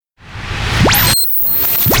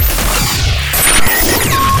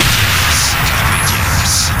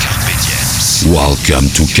Welcome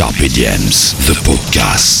to Carpe Diems, the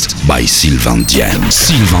podcast by Sylvain Diems.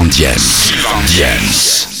 Sylvain Diems. Sylvain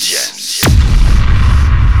Diems.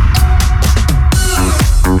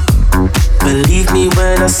 Believe me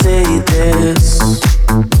when I say this,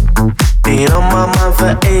 been on my mind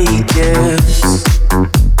for ages.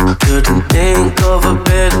 Couldn't think of a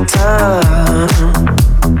better time.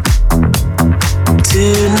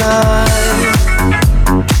 Tonight,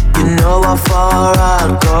 you know how far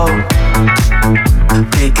I'd go.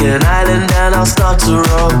 Pick an island and I'll start to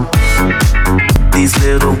roam. These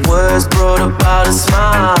little words brought about a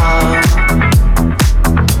smile.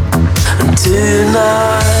 And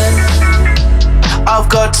tonight, I've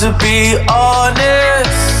got to be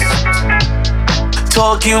honest,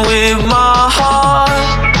 talking with my heart.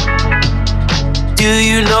 Do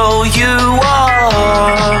you know you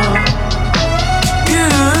are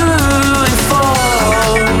beautiful,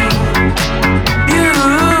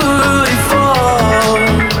 beautiful.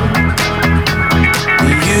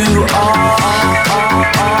 You are.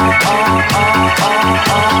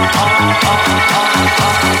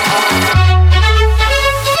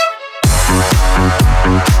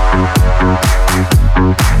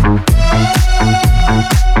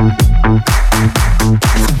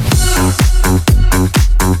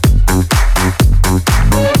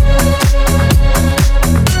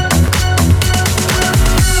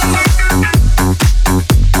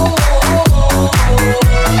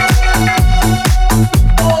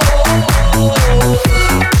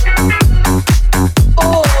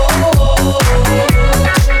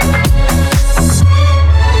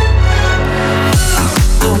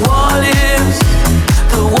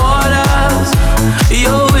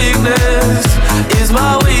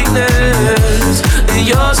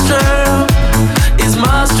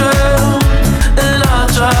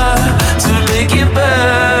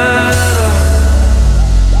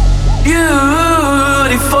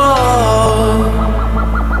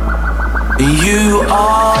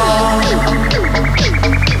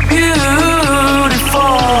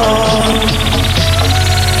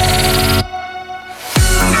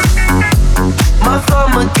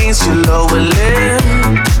 Your lower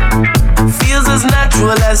limb feels as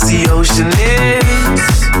natural as the ocean is.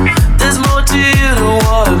 There's more to you than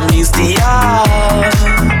what meets the eye.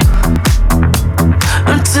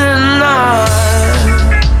 And tonight,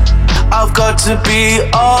 I've got to be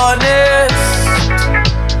honest,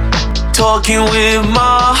 talking with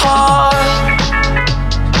my heart.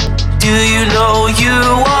 Do you know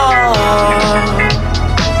you are?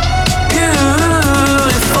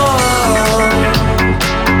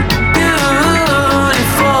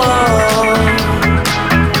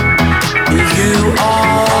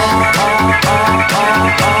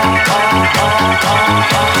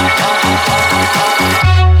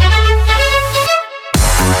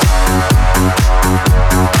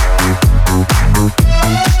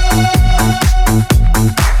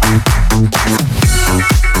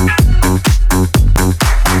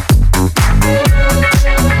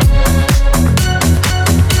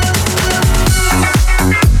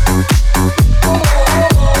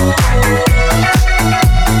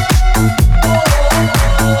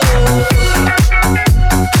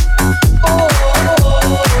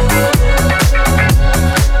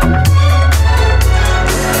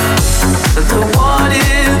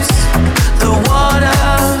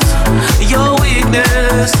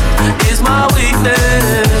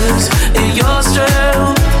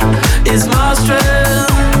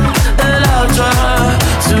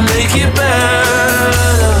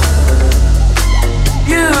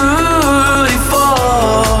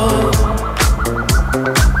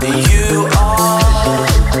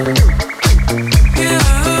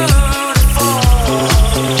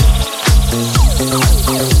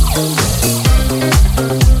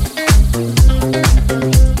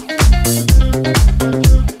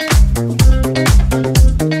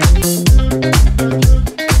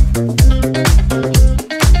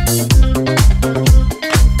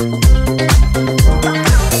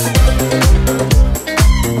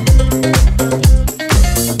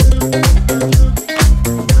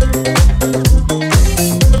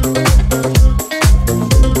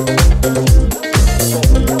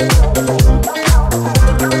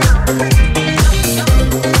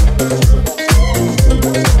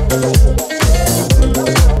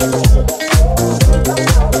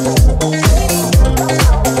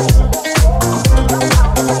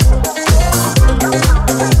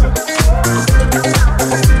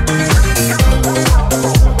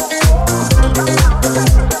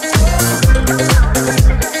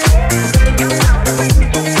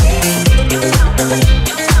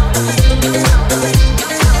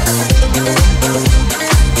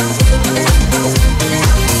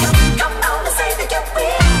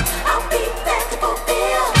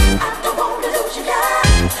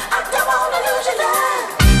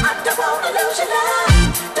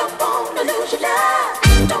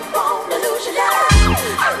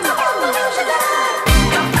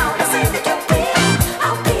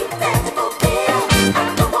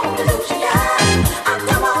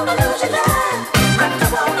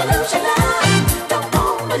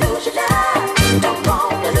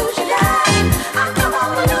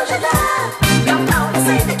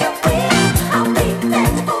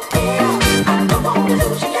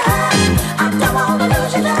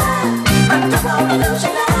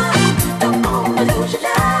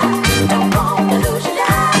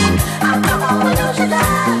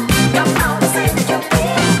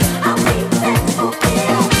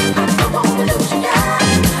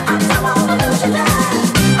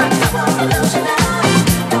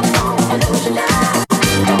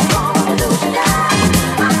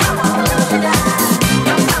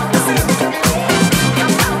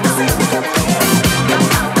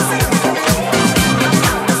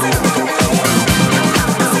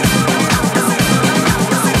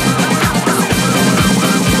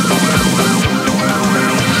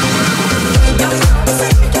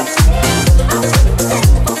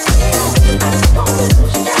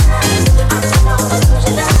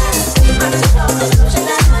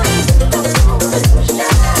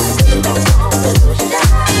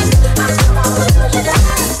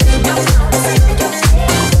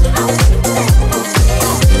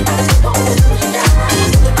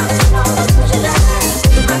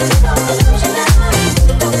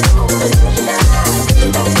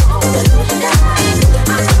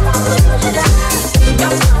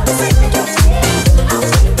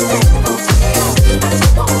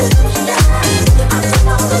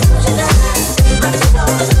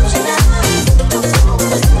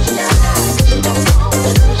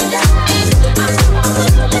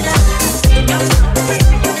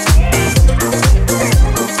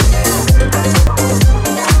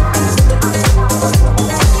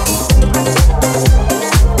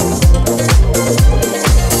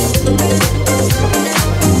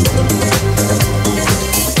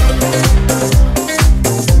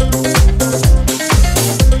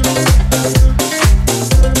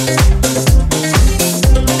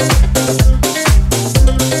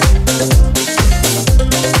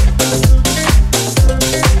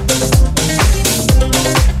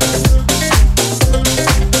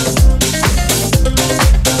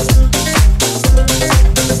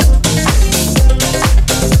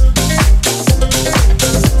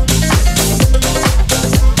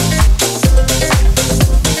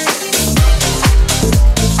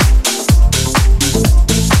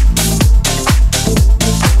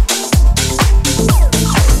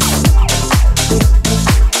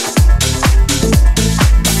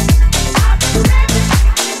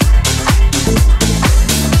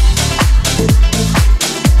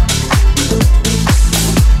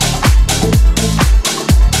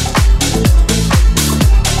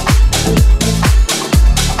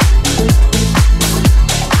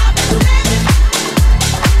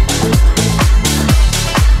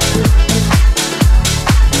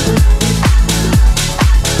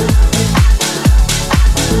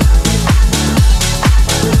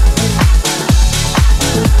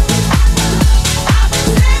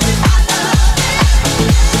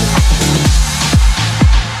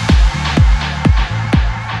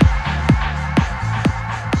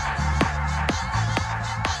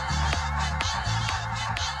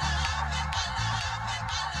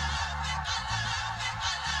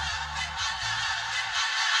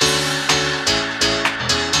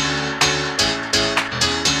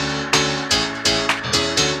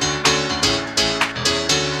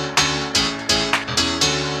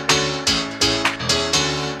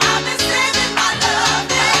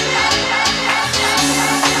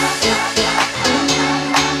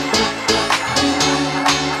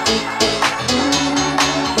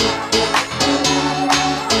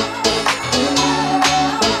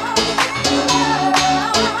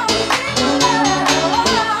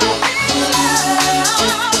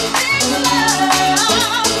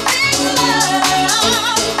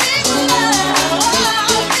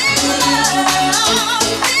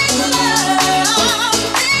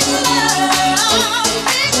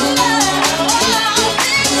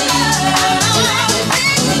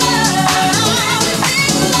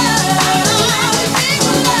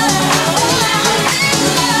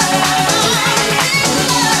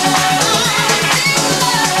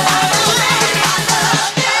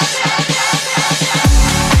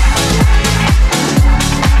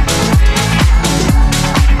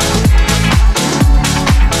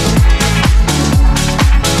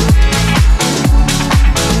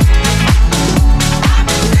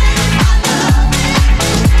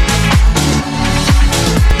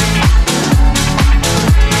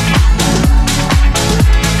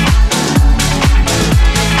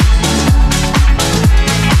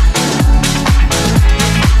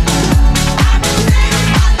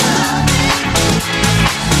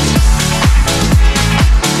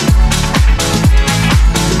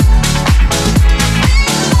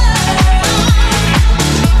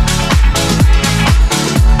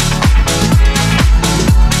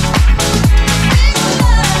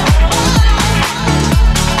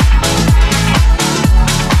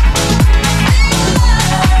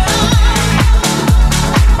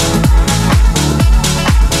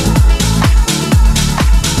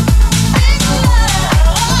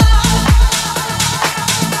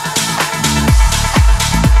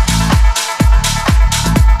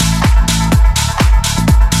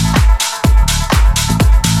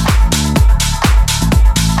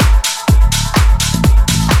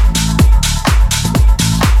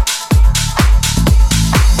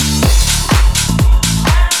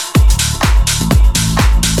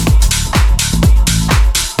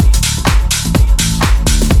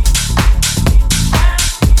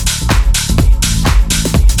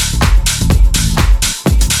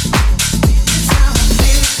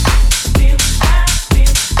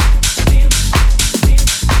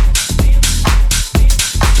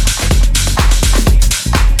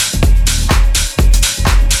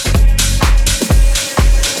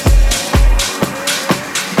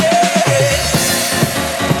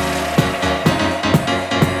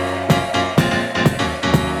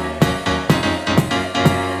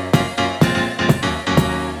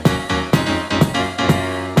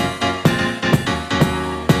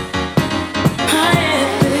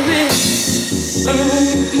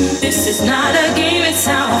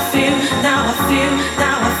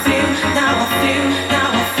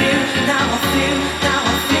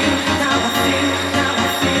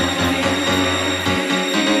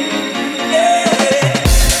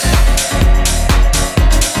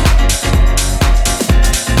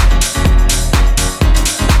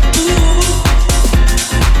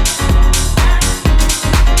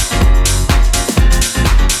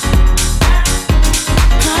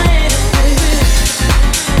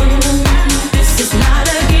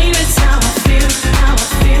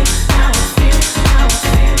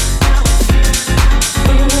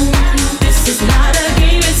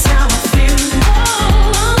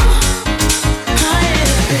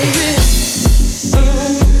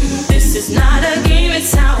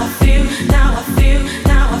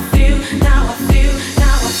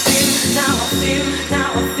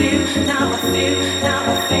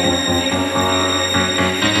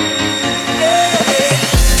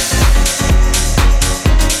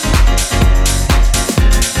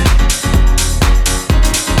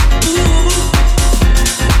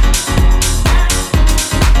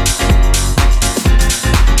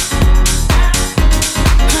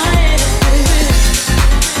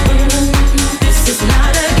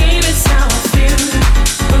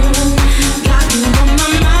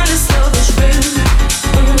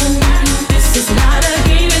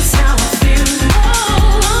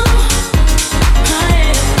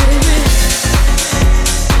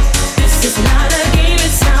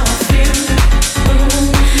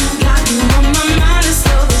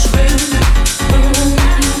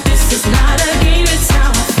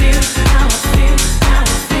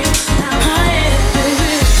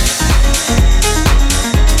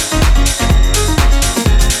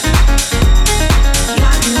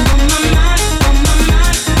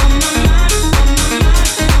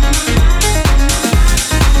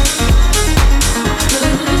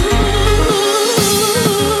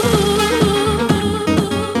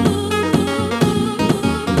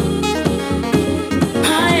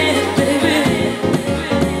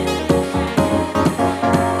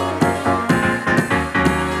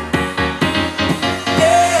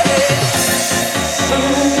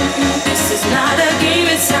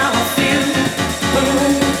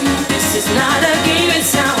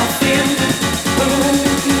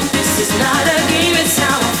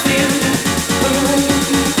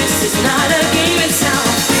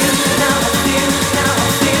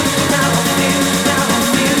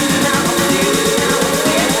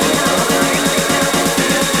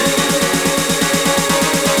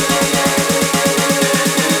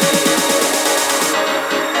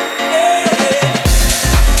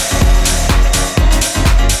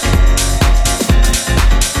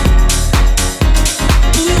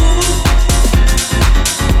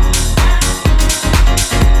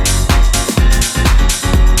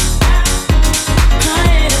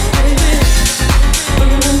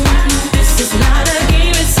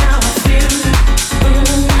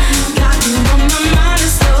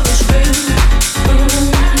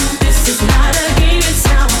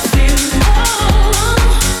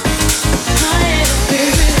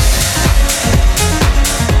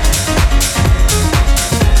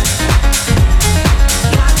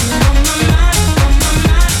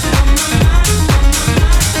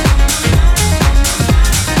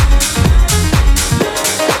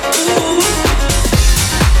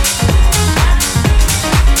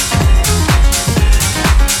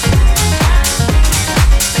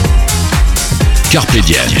 Carpe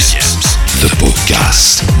Diems, the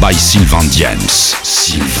podcast by Sylvain Diems.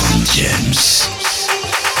 Sylvain Diems.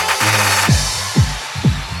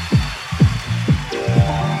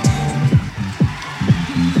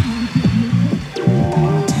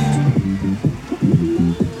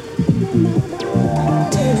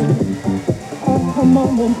 Come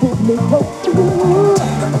on and put me close to you.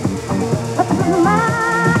 Touch my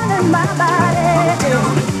mind and my body.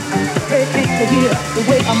 Can't you hear the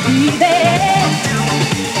way I'm breathing?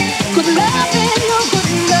 Good loving, your good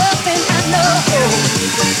loving, I know.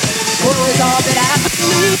 Was all that I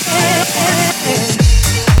need.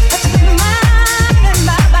 Touch my mind and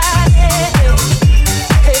my body.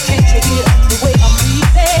 Can't you hear the way I'm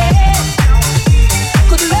breathing?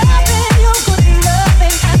 Good loving, your good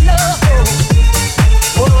loving, I know.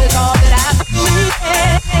 Was all that I need.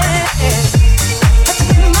 Touch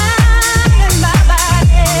my mind and my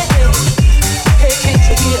body. Can't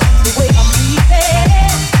you hear the way I'm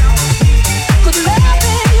breathing? Good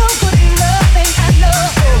loving, your good loving, I know.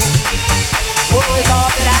 Was all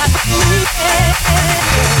that I need.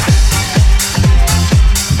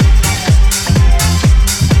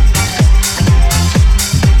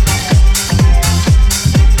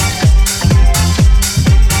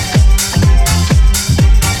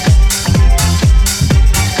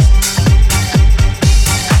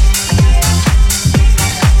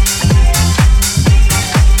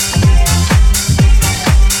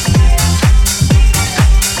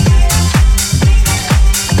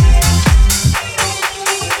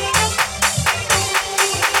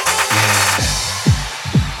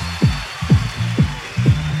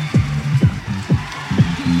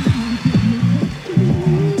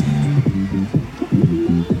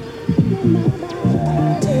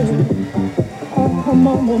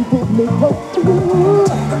 and pull me close to you.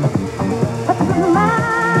 Touch my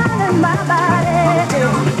mind and my body.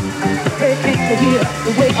 Hey, can't you hear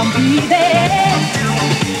the way I'm breathing?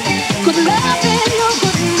 Good loving, your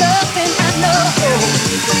good loving, I know.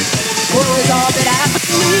 Was all that I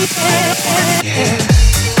need.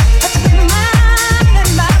 Touch my mind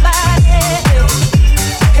and my body.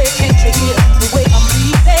 Hey, can't you hear the way I'm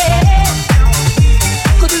breathing?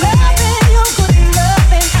 Good loving, your good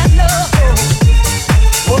loving, I know.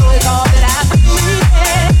 Was all that I need.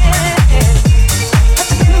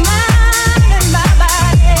 Touch my mind and my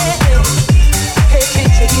body. Hey,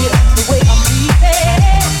 can't you hear the way I'm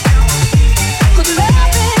breathing? Good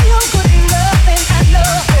loving, your good loving, I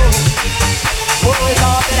know. Was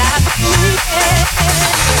all that I need.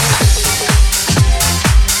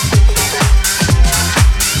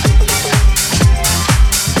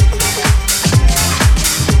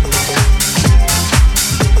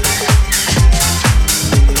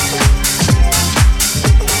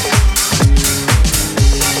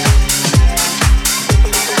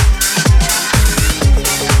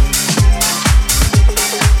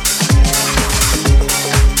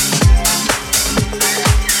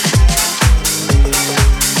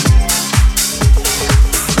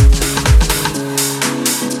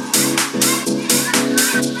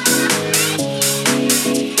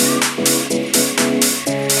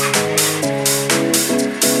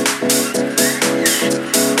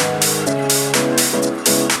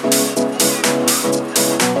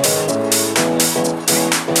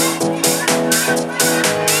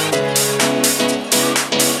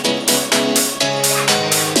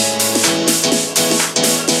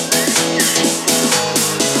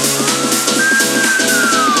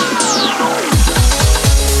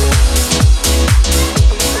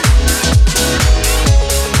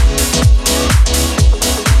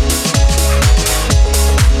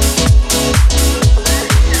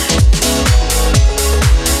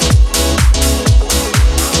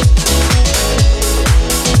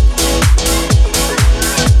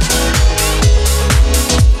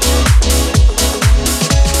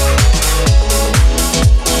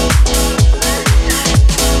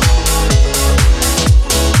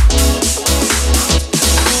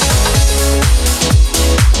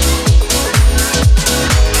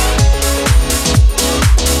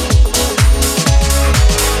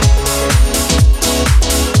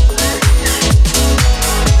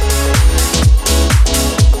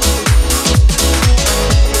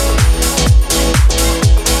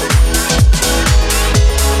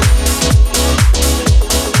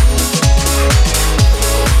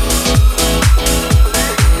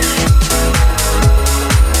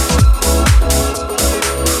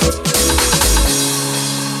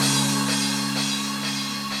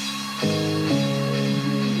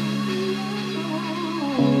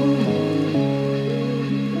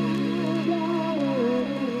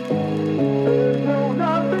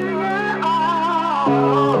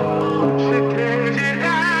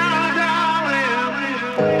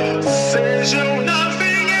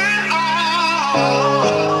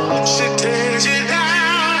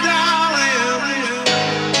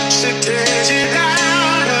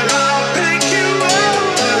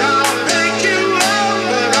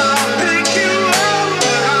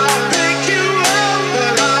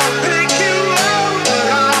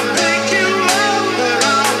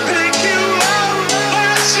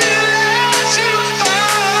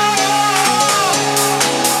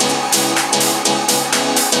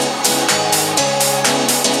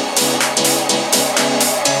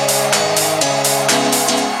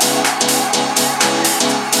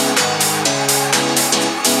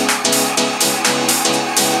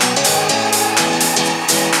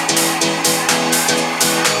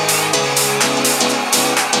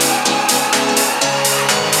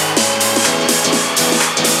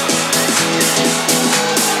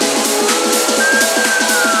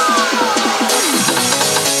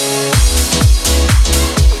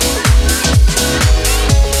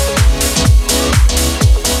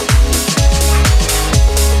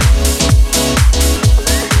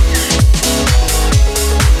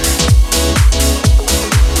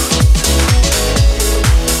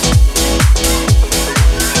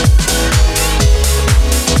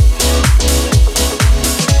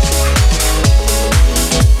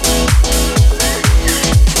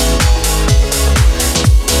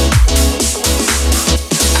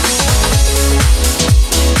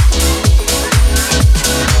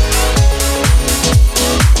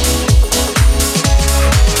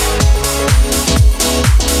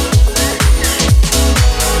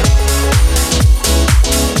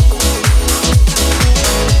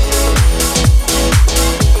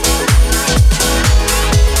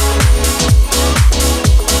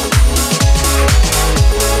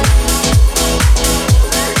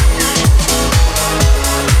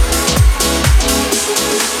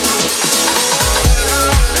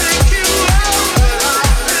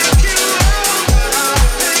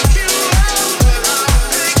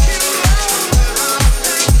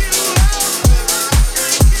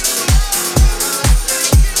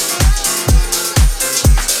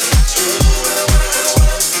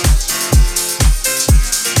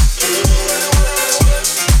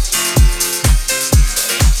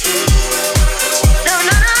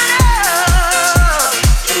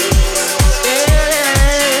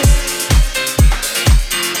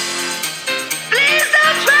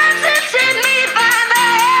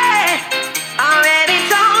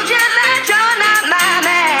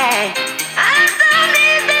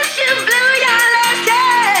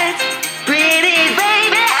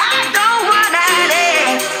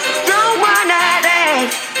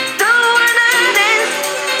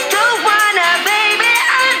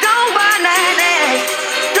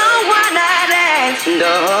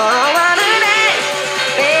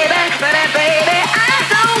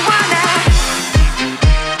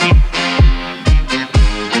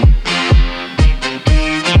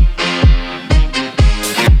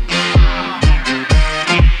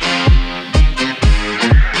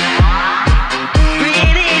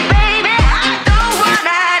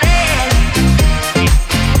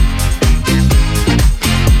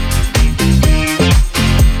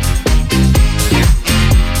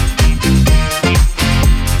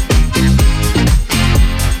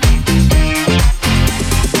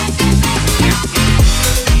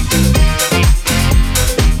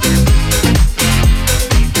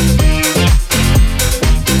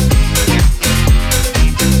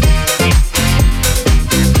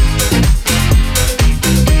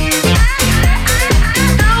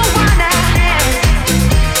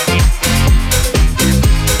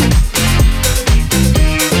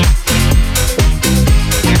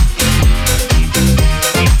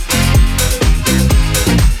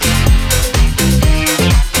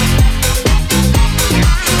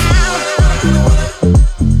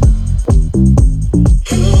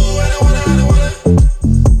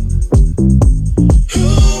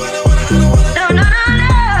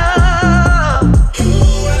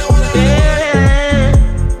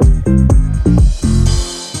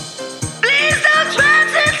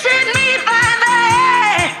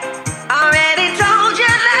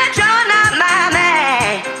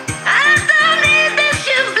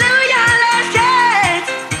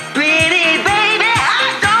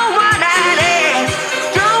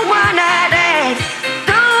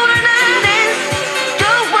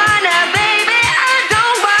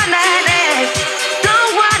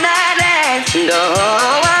 Don't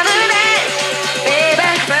wanna dance,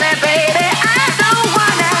 baby, baby, I don't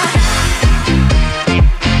wanna.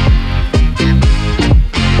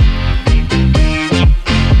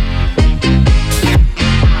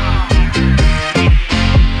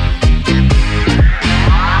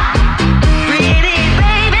 Pretty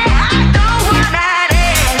baby, I don't wanna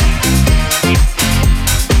dance.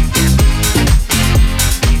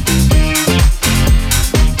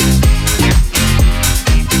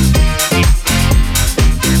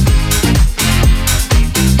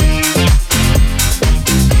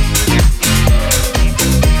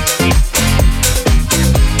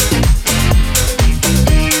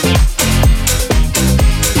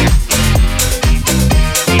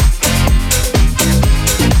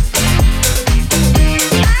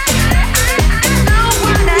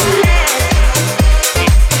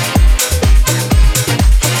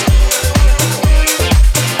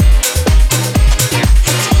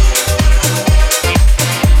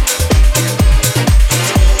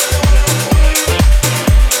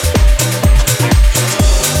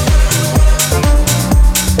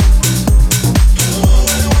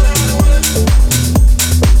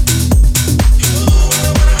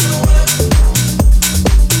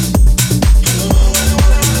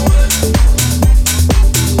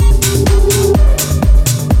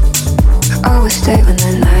 Always stay when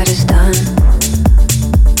the night is done.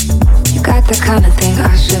 You got the kind of thing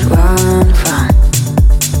I should run from,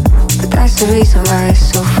 but that's the reason why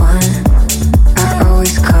it's so fun. I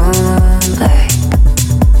always come back,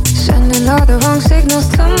 sending all the wrong signals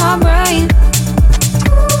to my brain,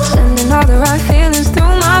 sending all the right feelings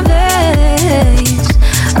through my veins.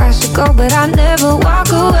 I should go but I never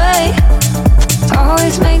walk away.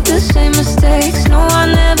 Always make the same mistakes, no I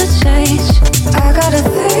never change. I got a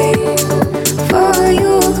thing for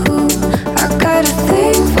you, I got a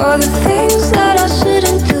thing for the things that I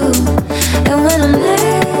shouldn't do. And when I'm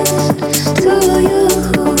next to you,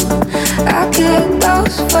 I get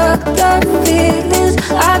those fucked up feelings.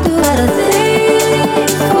 I do got a thing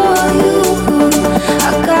for you,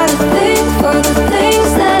 I got a thing for the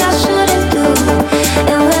things that I shouldn't do.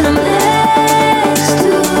 And when I'm next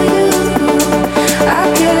to you, I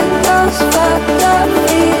get those fucked up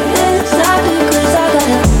feelings. I do 'cause I got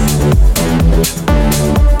a thing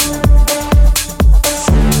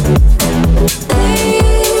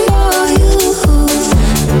for you.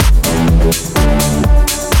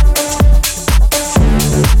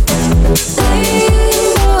 Thing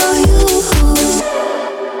for you.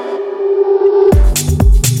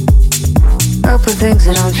 Couple things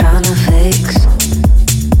that I'm trying to fix,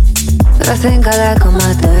 but I think I like all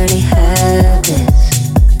my dirty habits.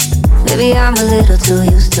 Maybe I'm a little too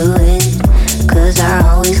used to it, 'cause I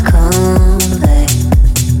always come back,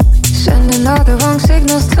 sending all the wrong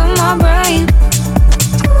signals to my brain,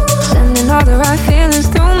 sending all the right feelings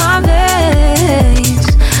through my veins.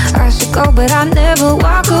 I should go but I never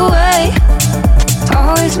walk away.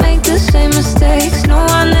 Always make the same mistakes, no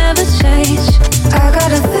I never change. I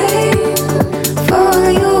got a thing for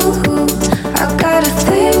you, I got a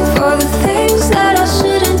thing for the things that I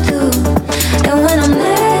shouldn't do. And when I'm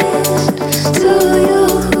next to you,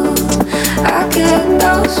 I get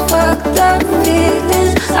those fucked up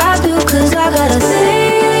feelings. I do 'cause I got a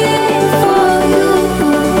thing for you,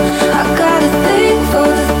 I got a thing for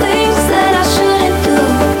the things that I shouldn't do.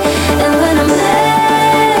 And when I'm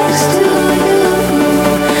next to you,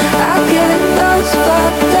 I get those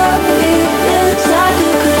fucked up feelings. I do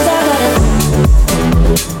 'cause I got a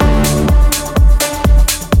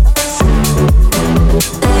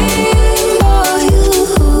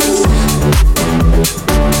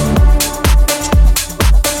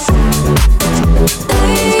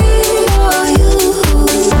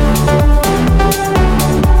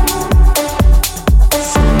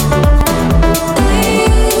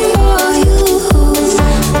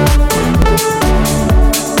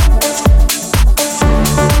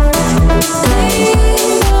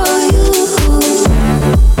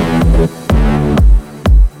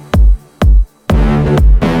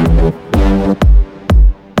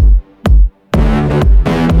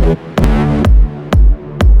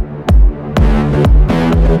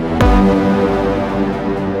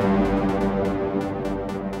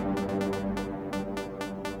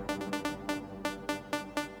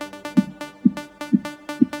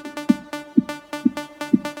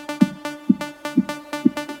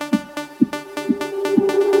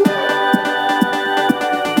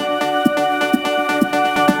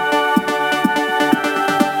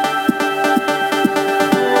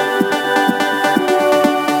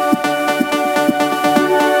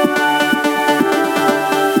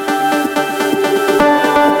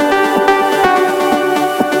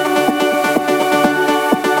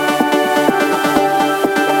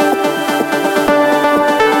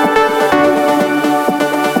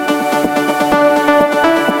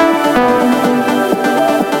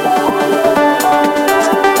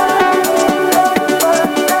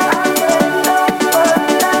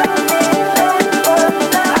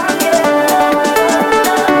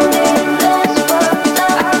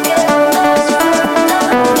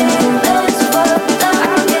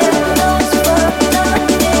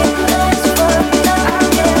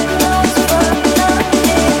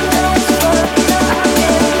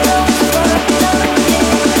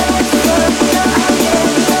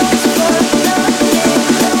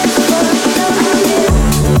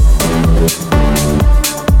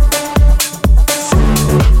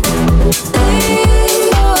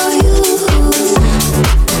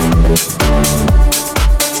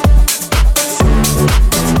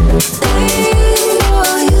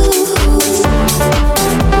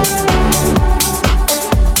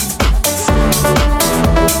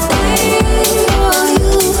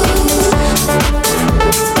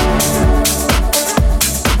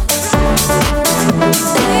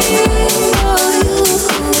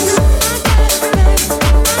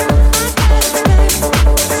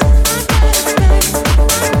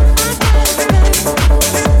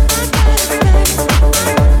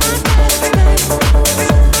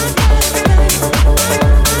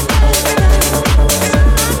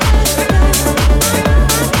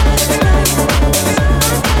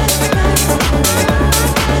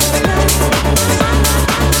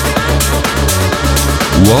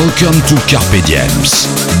Welcome to Carpe Diems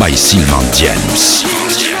by Sylvain Diems.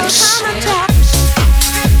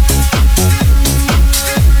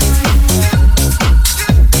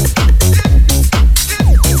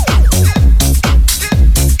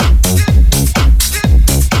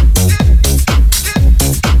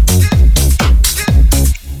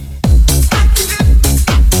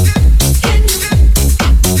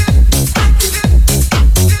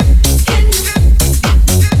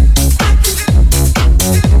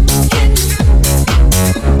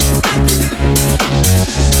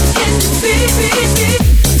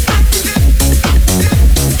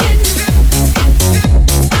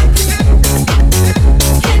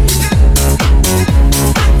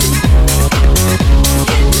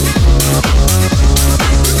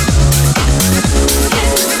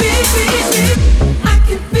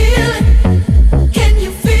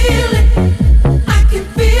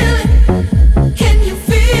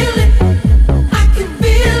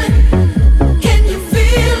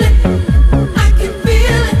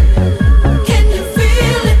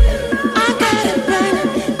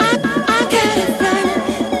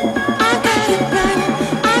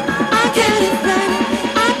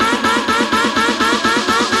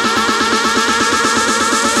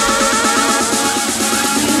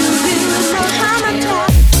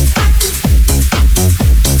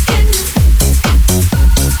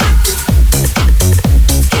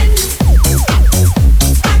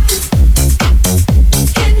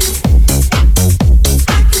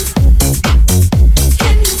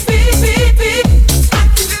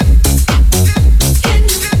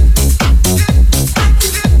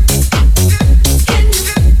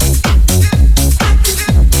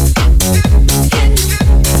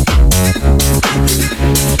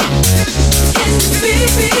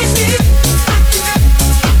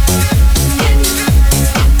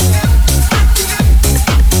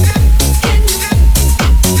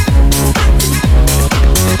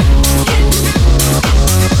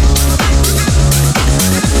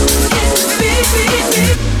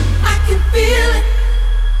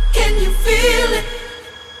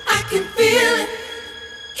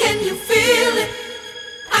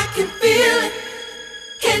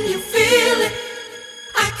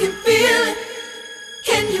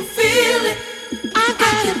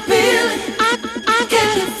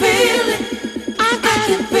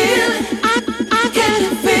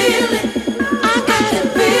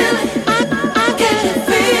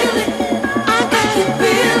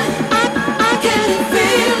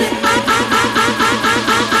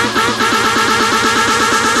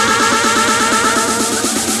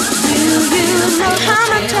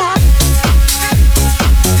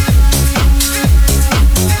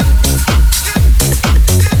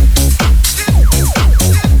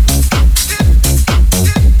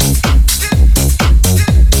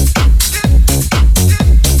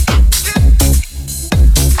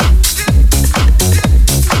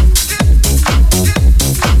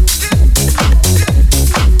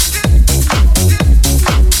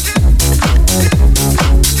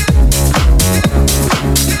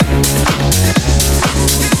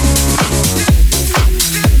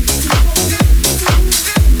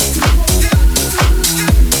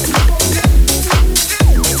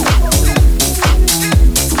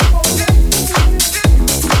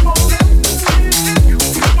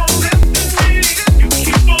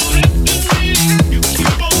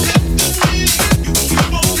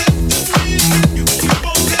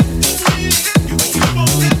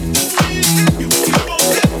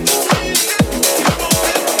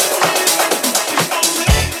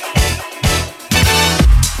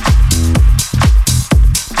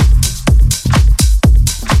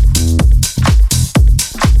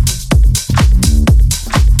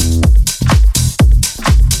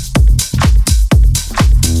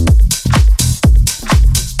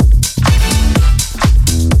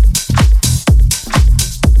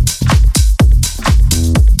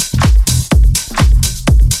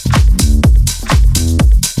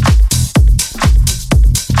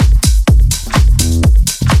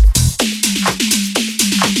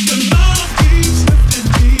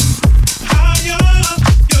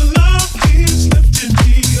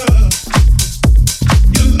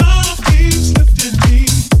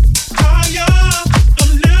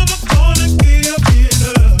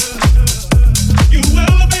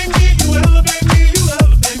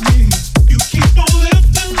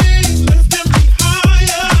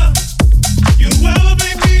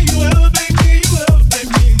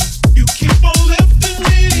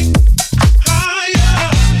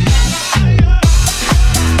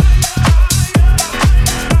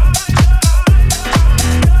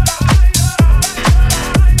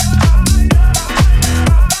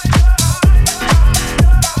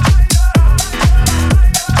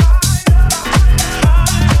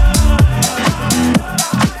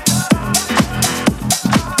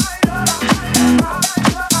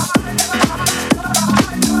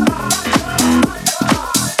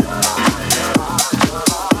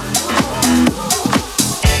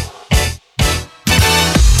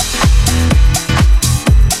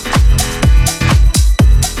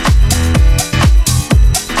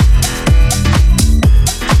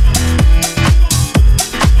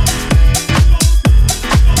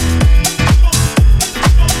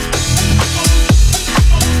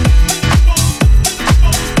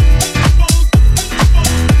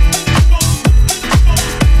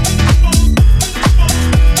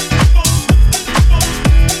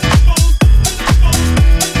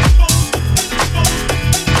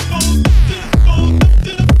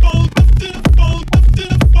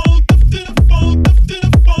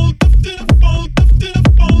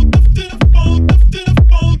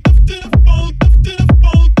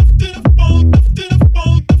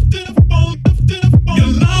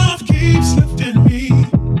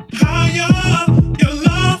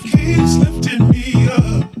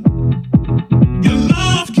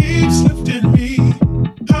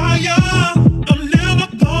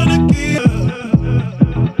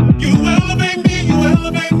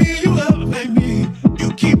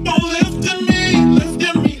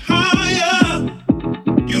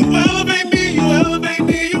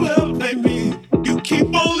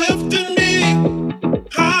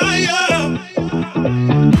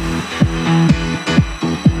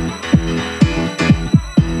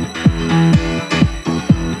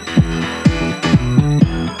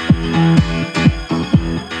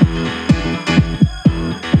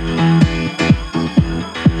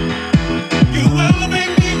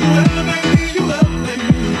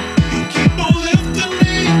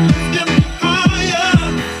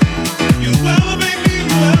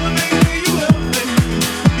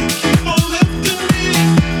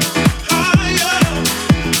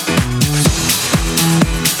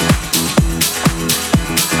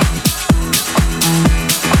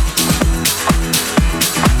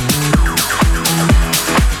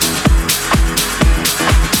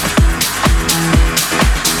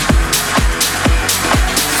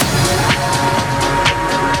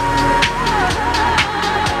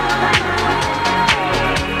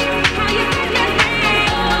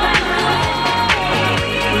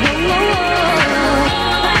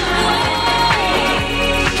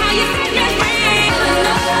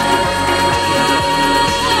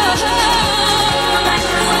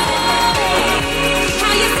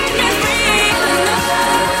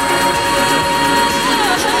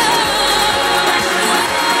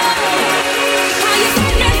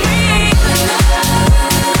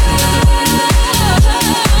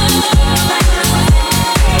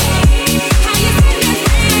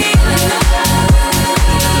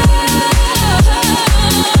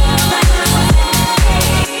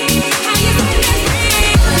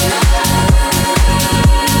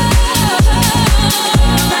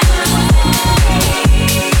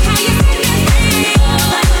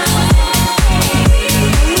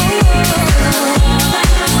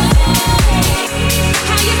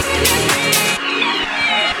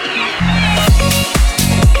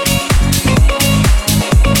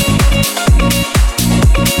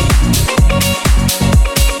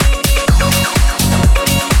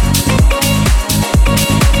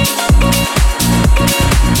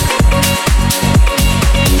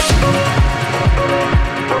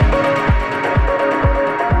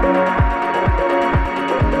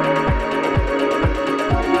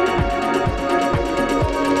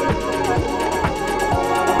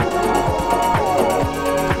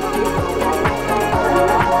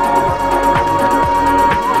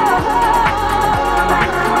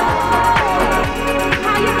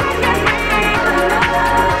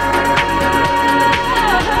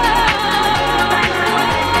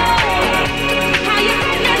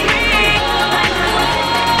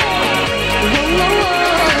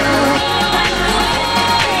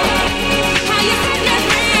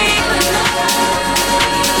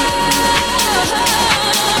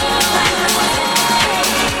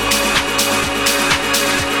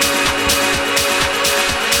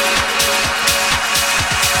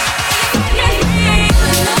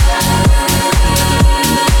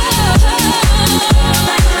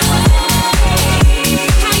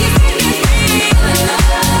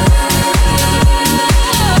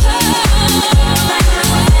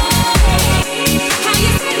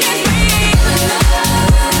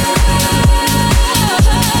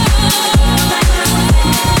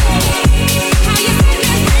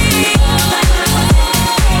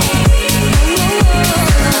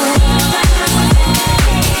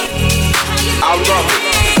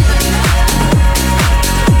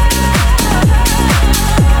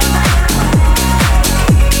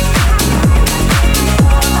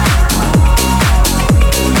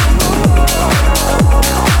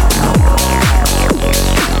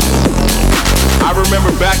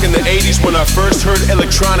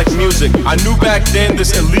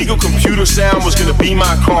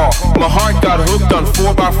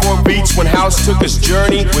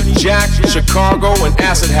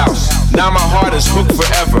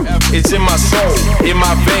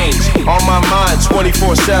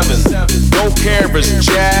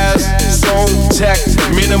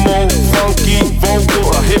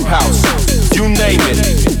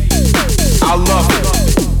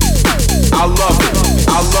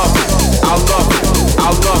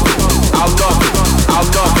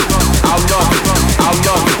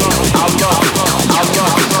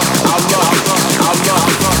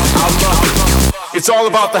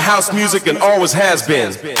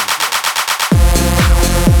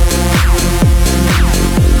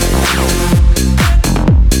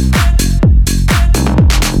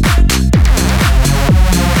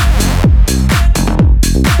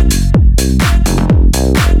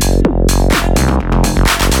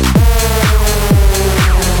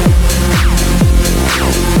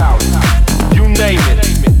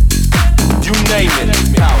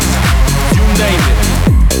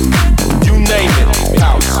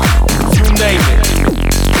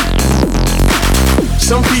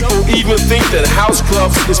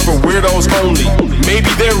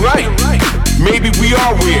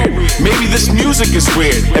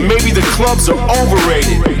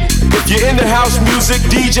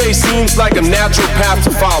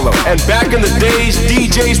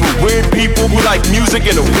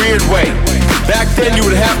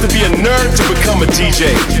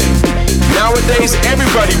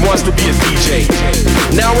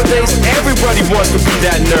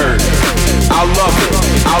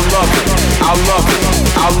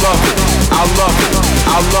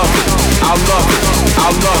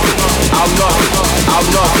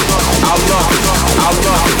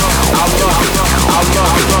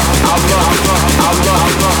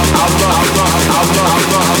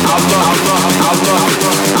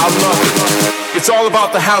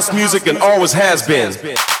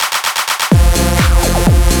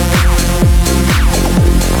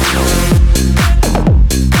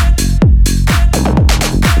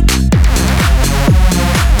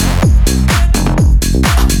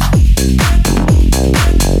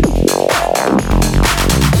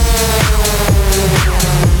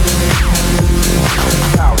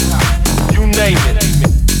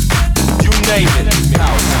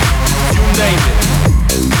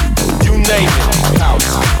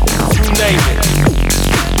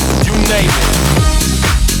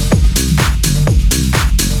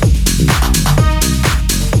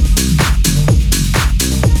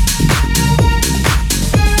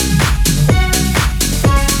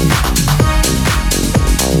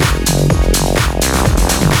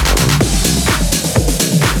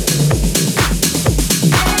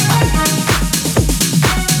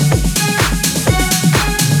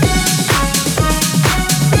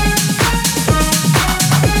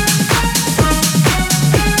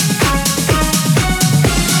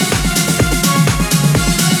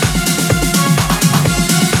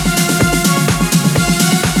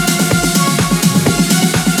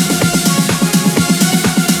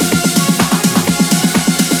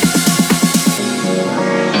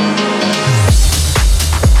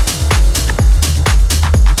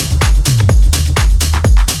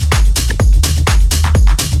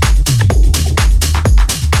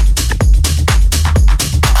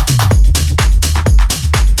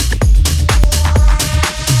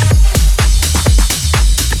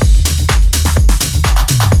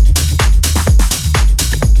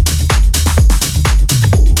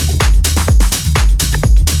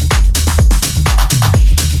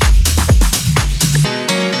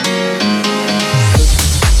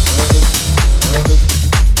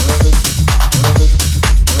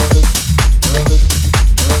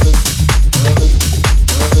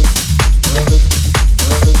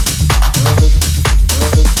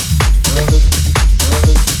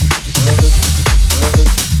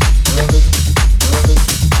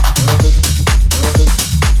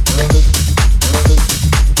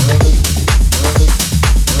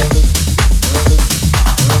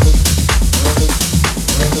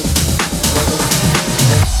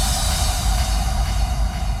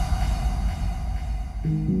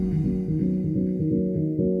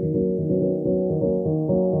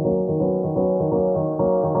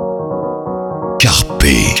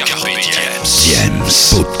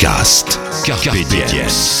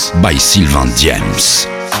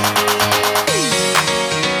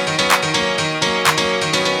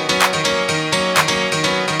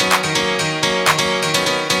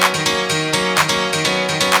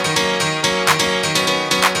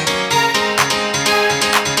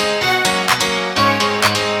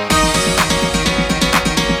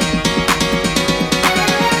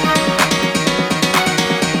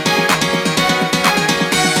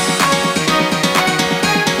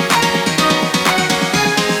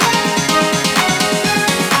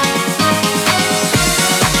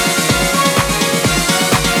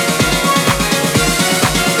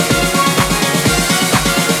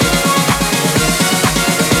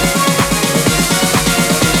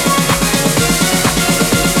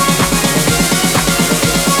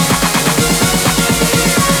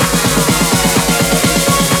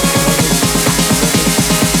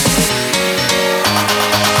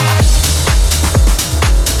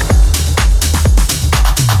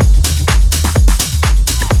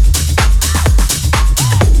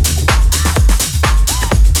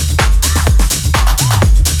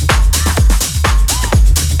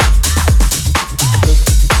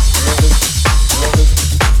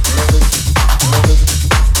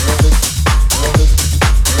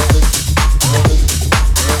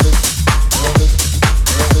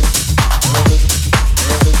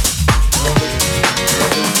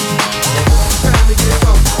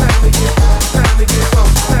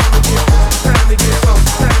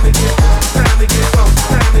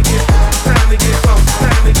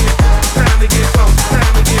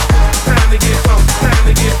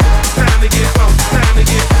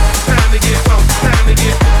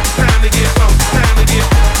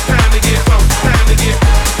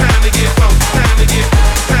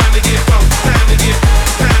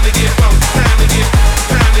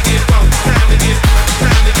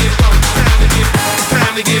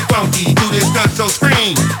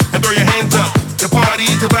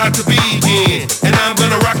 about to begin, and I'm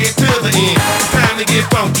gonna rock it till the end. Time to get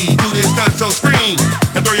funky, do this stunt, so scream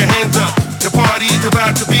and throw your hands up. The party's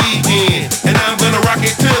about to begin, and I'm gonna rock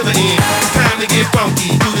it till the end. Time to get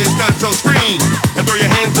funky, do this stunt, so scream and throw your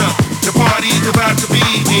hands up. The party's about to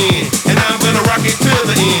begin, and I'm gonna rock it till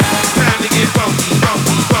the end. Time to get funky,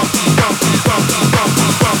 funky, funky, funky, funky, funky,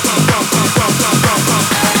 funky, funky, funky, funky.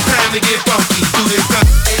 Time to get funky, do this stunt.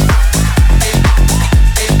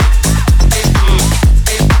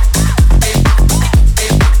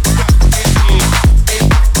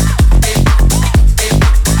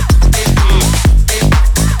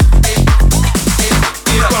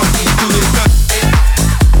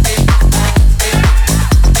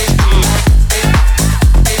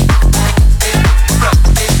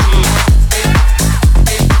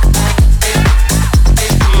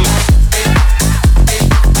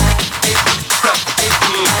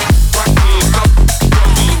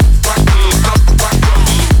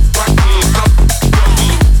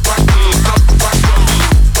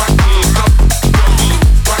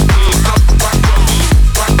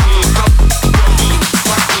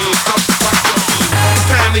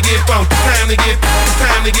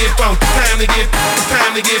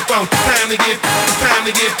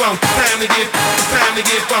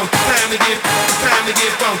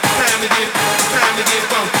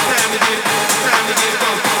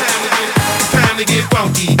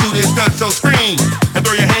 So scream and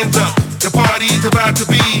throw your hands up. The party's about to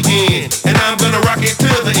begin, and I'm gonna rock it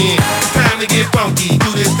till the end. Time to get funky, do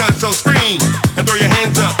this stunt, so scream and throw your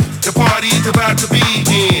hands up. The party's about to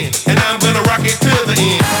begin, and I'm gonna rock it till the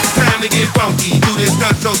end. Time to get funky, do this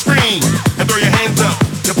stunt, so scream and throw your hands up.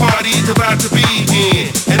 The party's about to begin,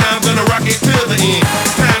 and I'm gonna rock it till the end.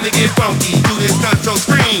 Time to get funky, do this stunt, so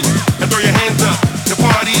scream and throw your hands up. The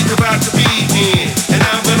party's about to begin, and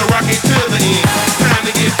I'm gonna rock it till the end. Time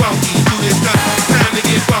to get funky, do this stunt. Time to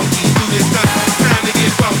get funky, do this stunt. Time to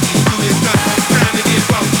get funky, do this stunt.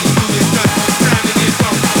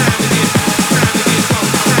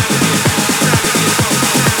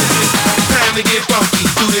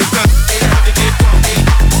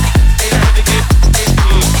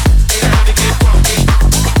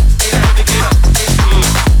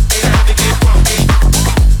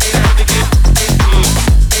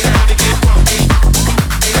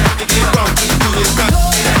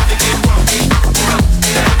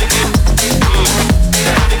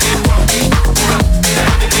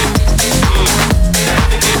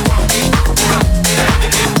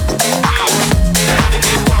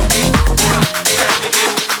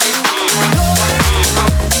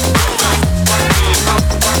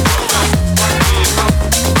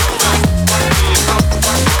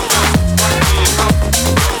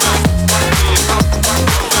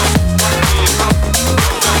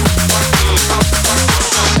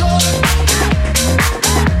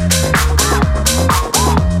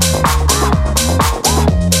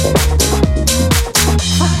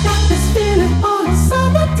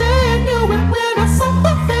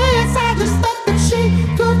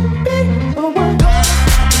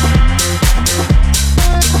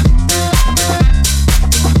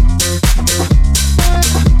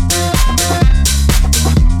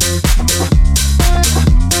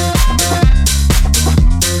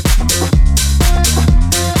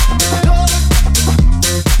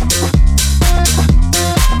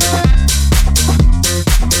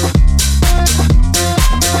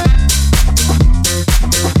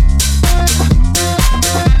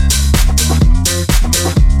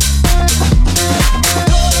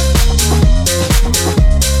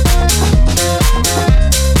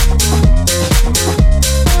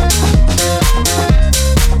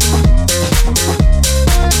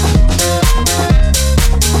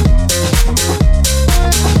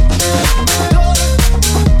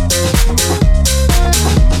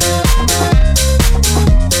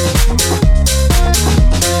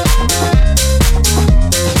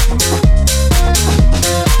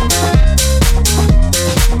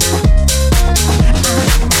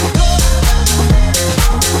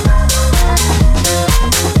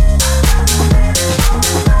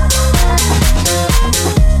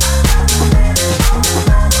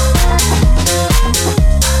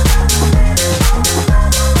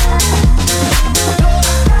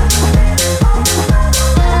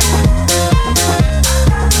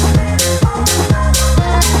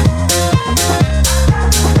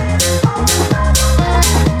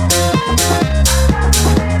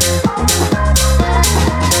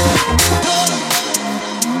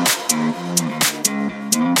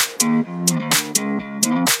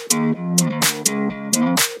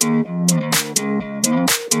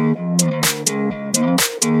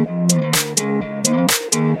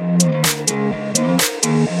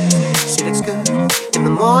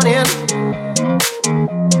 morning,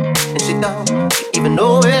 and she don't even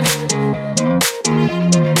know it.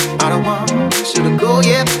 I don't want you to go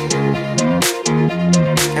yet.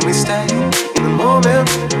 Can we stay in the moment?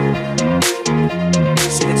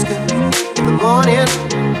 See, it's good in the morning,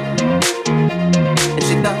 and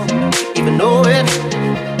she don't even know it.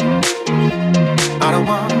 I don't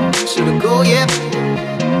want you to go yet.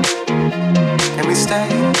 Can we stay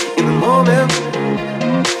in the moment?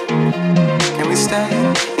 Can we stay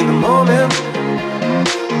in the moment?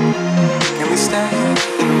 Can we stay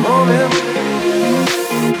in the moment?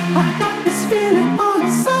 I got this feeling on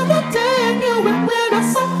a summer day, and you were when I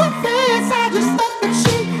saw her face. I just thought that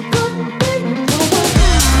she could be the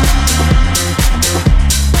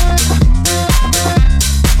one.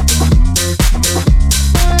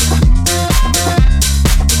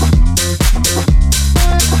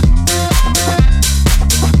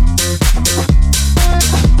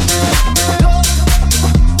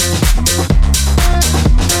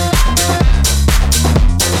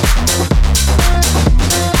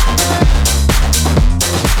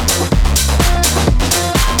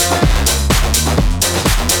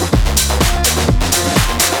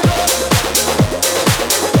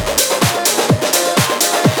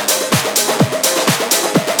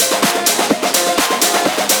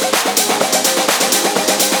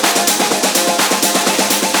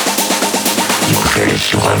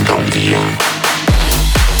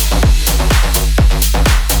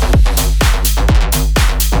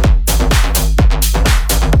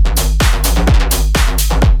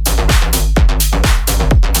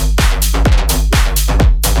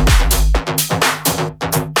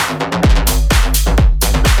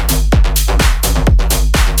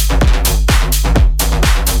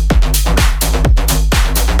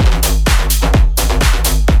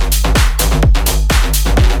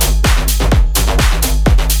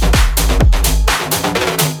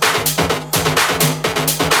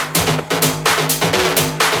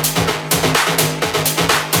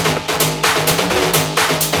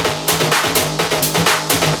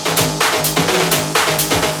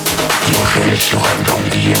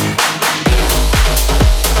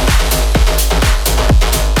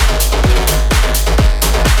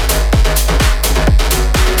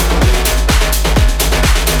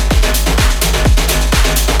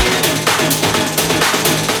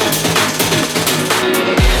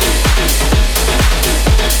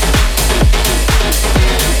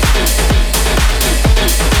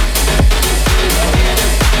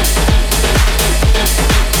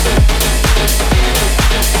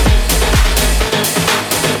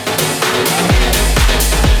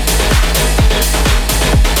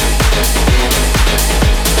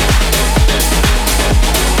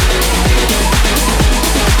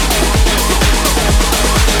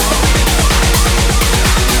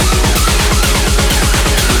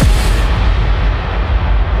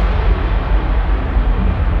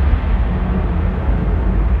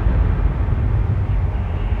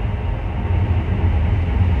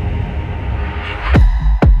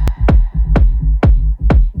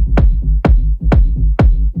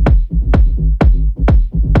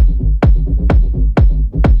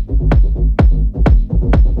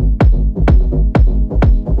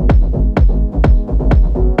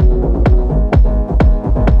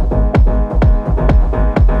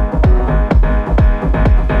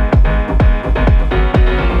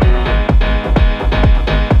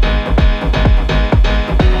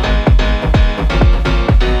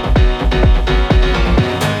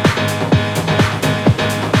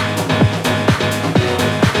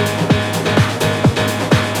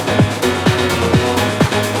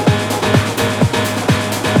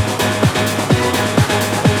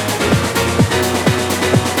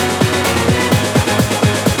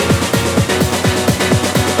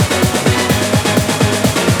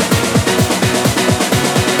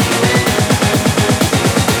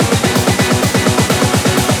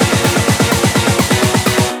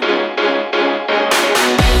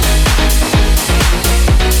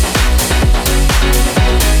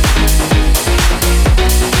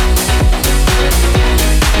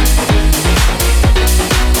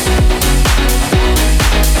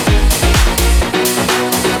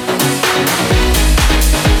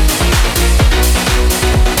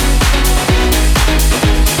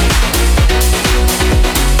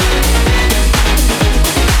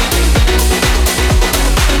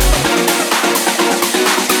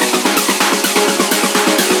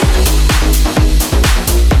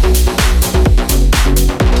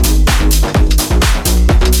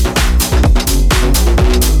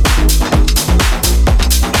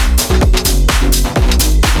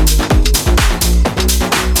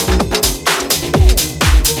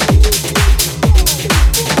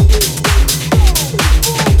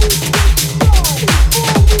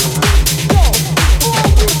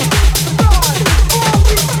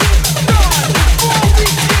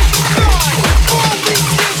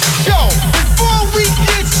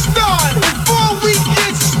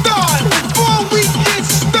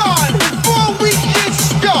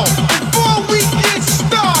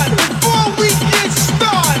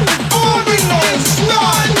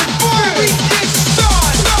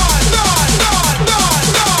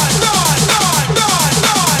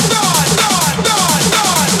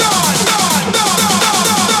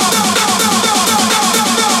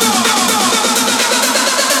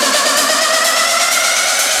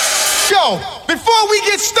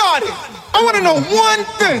 I want to know one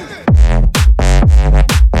thing.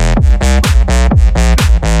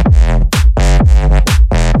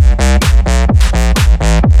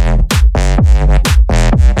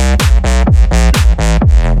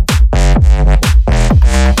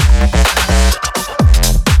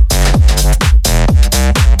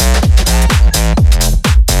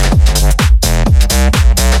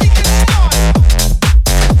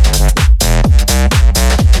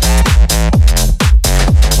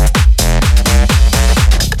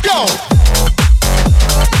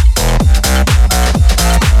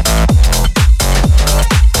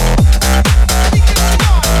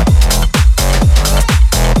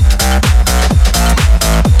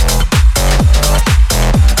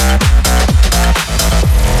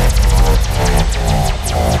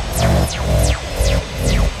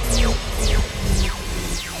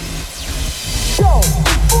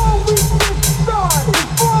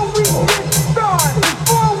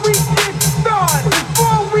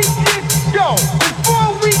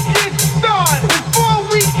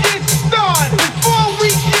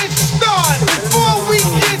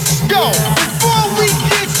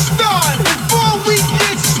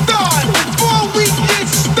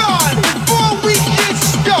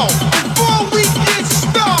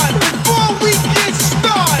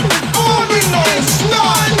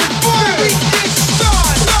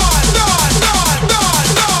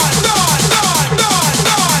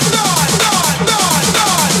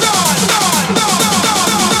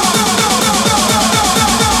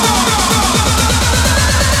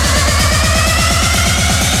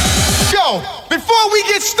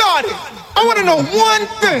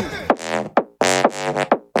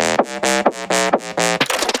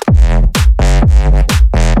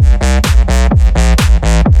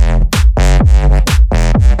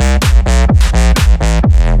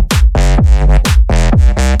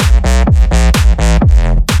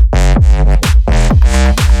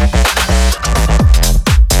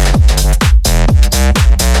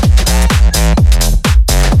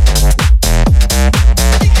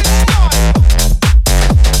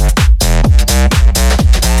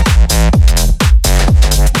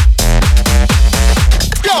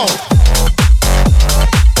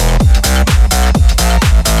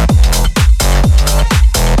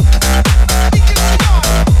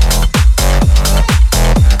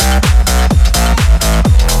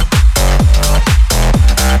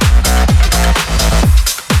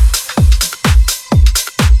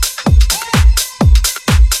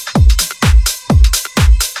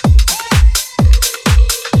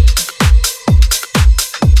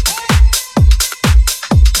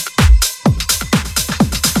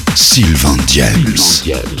 Sylvain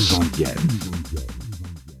James.